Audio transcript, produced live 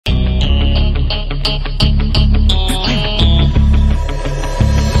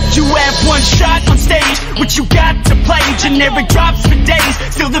You have one shot on stage, what you got to play? Generic drops for days,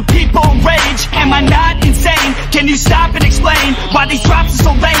 still the people rage. Am I not insane? Can you stop and explain why these drops are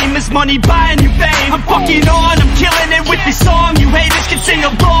so lame? Is money buying you fame? I'm fucking on, I'm killing it with this song. You haters can sing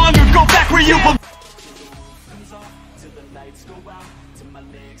along or go back where you belong. Till the lights go out, till my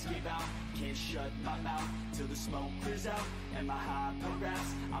legs give out. Can't shut my mouth till the smoke clears out. And my high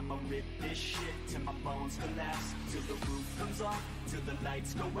progress, I'ma rip this shit till my bones collapse. Till the roof comes off, till the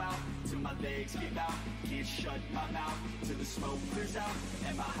lights go out, till my legs give out. Can't shut my mouth till the smoke clears out.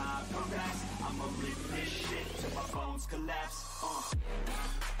 And my high progress, I'ma rip this shit till my bones collapse.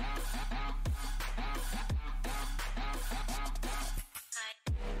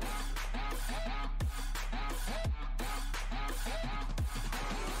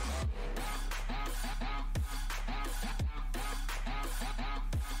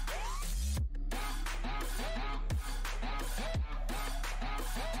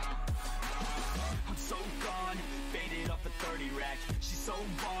 She's so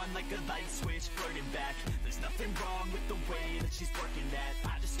on like a light switch, flirting back. There's nothing wrong with the way that she's working that.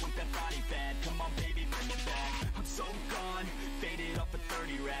 I just want that body bad, come on baby, bring it back. I'm so gone, faded off a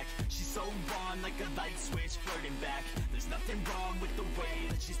 30 rack. She's so on like a light switch, flirting back. There's nothing wrong with the way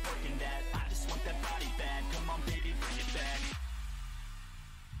that she's working that. I just want that body bad, come on baby, bring it back.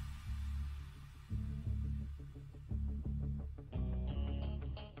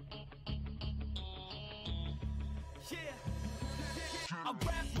 I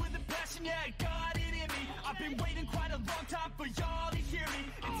rap with a passion, yeah, I got it in me. I've been waiting quite a long time for y'all to hear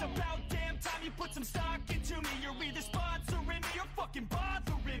me. It's about damn time you put some stock into me. You're either sponsoring me or fucking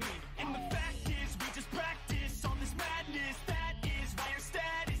bothering me. And the fact is, we just practice on this madness. That is why your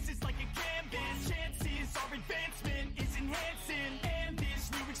status is like a canvas. Chances our advancement is enhancing, and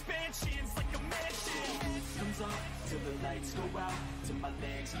this new expansion's like a mansion. Comes off till the lights go out, till my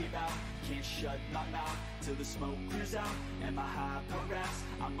legs give out. Can't shut my mouth till the smoke clears out. And my high progress,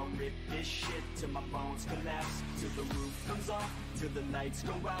 I'ma rip this shit till my bones collapse. Till the roof comes off, till the lights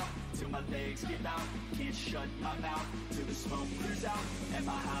go out, till my legs give out. Can't shut my mouth till the smoke clears out. And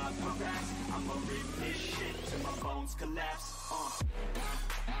my high progress, I'ma rip this shit till my bones collapse.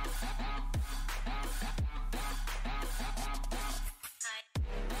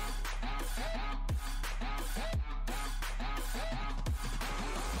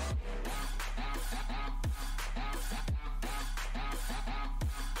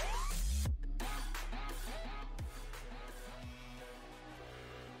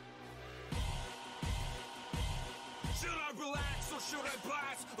 Should I relax or should I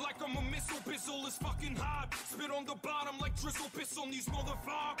blast? Like I'm a missile, bizzle is fucking hot. Spit on the bottom like drizzle, piss on these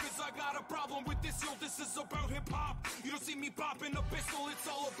motherfuckers. I got a problem with this, yo, this is about hip-hop. You don't see me popping a pistol, it's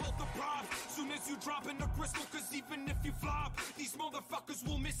all about the prop. Soon as you drop in the crystal, cause even if you flop, these motherfuckers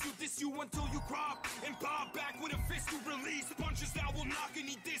will miss you, diss you until you crop. And pop back with a fist to release punches that will knock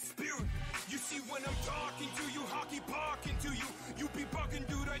any dispute. You see when I'm talking to you, hockey parking to you. You be bugging,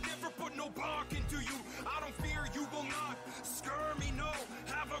 dude, I never put no bark into you. I don't fear, you will not scare me, no.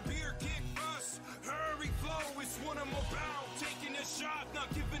 Have a beer, kick us, hurry, flow is what I'm about. Taking a shot, not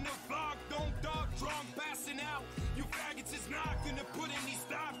giving a fuck. Don't duck, drunk, passing out. You faggots is not gonna put any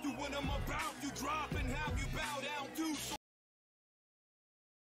stop to what I'm about. You drop and have you bow down to.